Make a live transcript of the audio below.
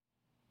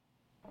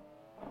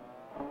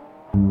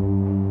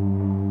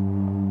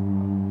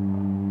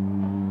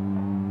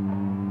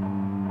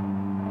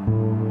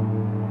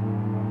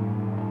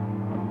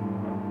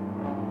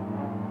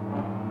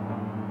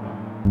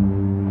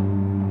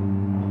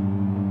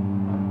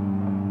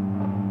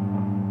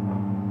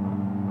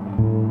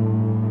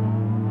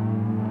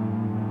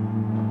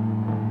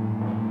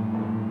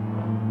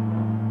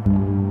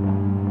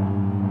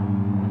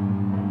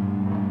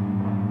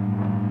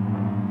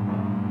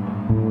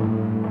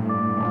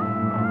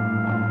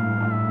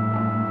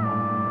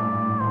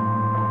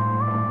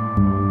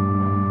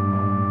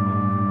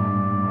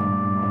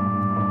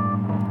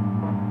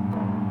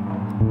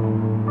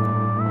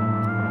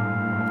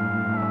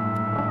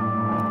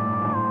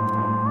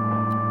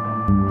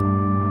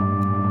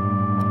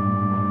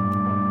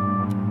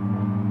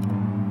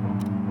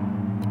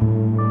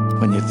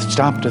when you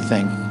stop to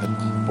think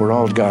that we're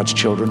all God's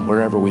children,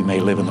 wherever we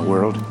may live in the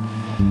world,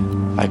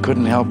 I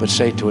couldn't help but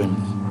say to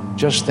him,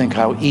 just think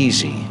how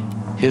easy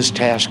his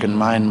task and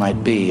mine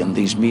might be in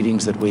these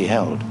meetings that we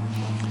held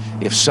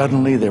if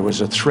suddenly there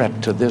was a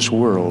threat to this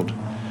world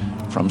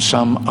from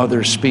some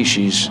other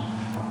species,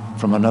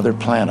 from another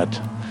planet,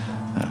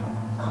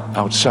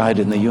 outside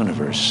in the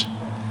universe.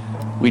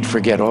 We'd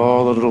forget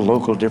all the little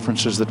local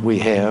differences that we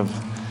have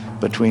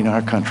between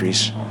our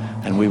countries,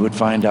 and we would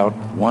find out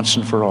once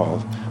and for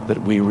all that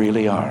we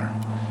really are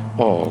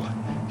all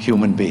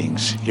human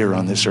beings here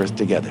on this earth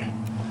together.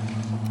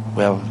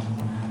 Well,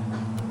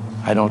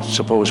 I don't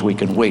suppose we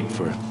can wait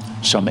for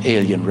some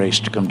alien race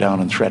to come down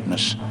and threaten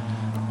us,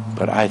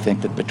 but I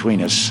think that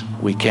between us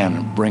we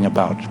can bring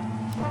about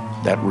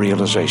that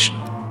realization.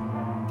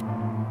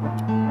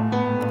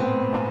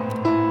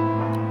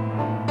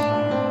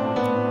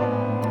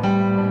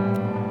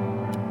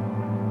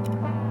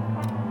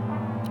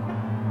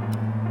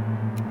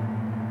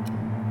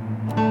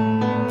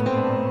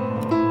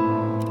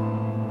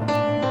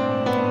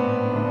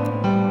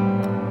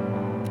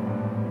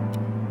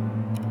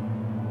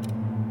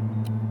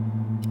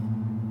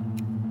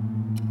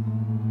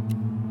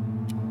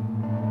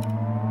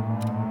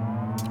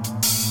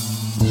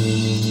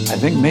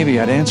 I think maybe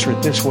I'd answer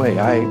it this way.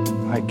 I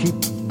keep,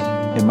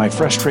 in my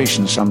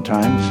frustration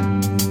sometimes,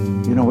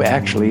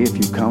 actually, if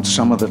you count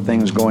some of the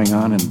things going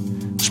on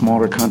in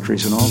smaller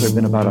countries and all, there have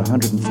been about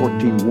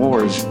 114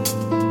 wars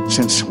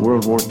since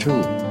World War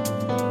II.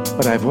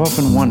 But I've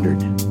often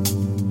wondered,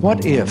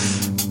 what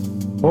if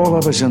all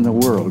of us in the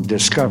world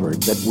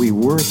discovered that we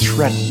were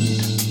threatened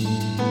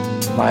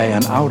by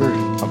a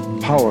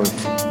power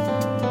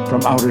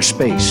from outer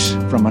space,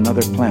 from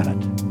another planet?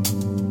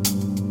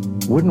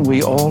 Wouldn't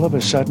we all of a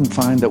sudden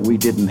find that we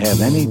didn't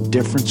have any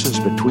differences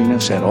between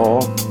us at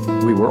all?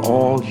 We were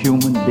all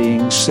human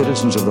beings,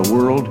 citizens of the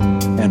world,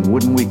 and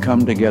wouldn't we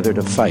come together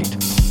to fight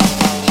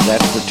that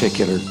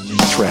particular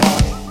threat?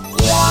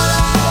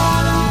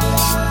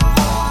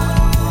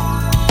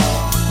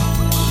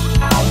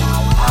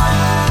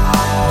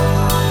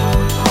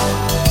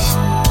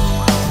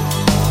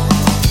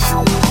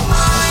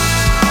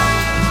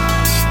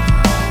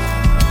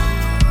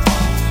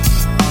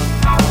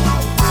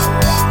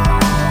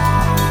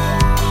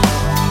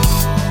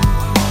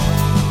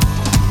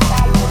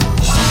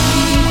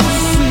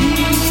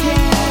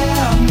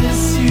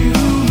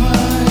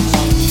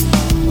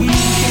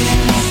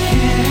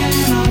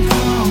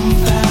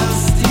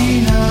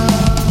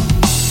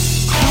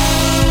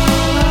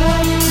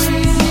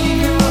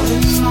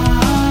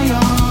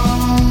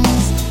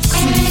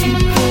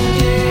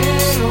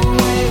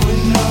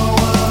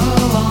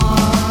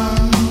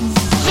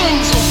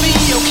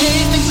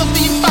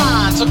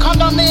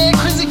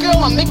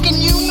 I'm making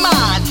you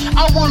mine.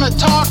 I wanna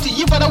talk to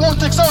you, but I won't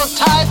take so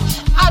tight.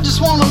 I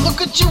just wanna look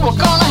at you, we're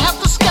gonna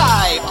have to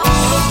Skype.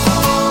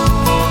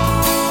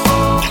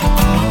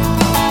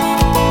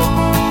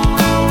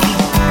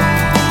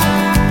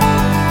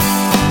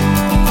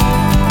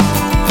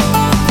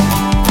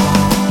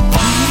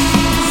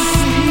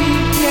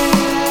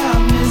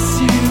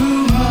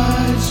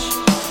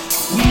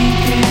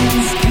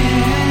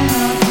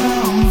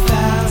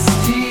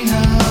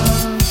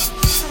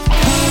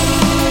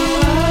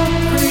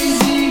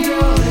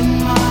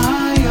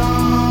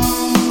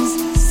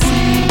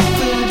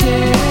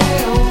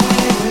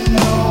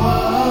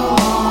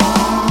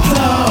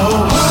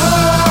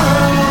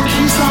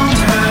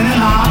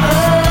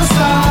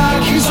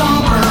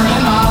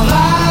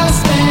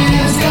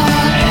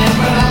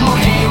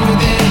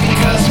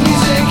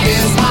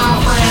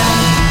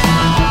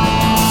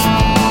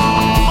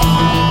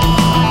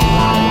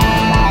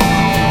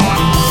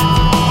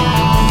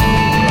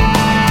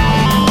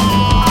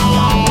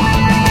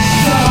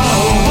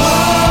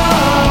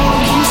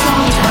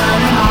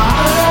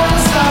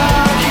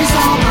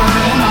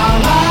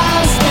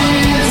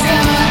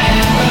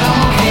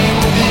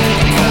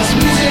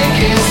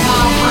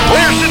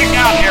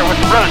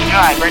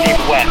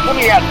 Let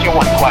me ask you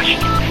one question.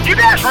 Do you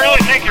guys really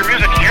take your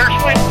music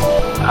seriously?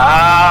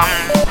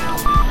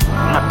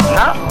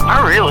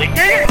 Not really.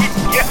 Yeah,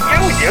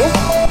 we do.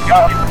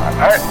 All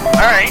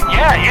right.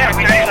 Yeah.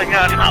 We actually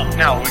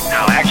no.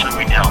 Actually,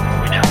 we don't.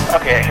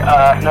 Okay.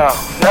 No,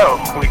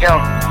 we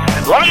don't.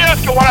 Let me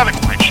ask you one other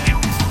question.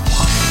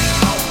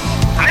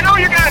 I know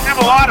you guys have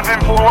a lot of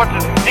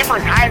influences and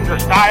different kinds of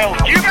styles.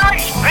 Do you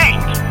guys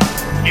think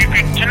you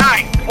could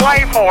tonight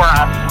play for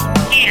us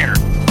here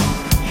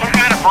some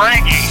kind of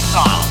reggae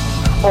song?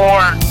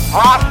 Or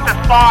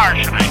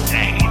Rastafari, should I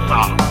say,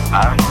 song?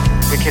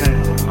 We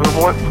can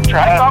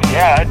try something?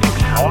 Yeah, I think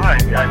so.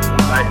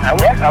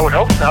 I would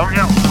hope so.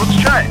 Yeah,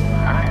 let's try it.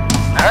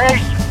 All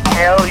right.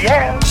 Hell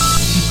yeah.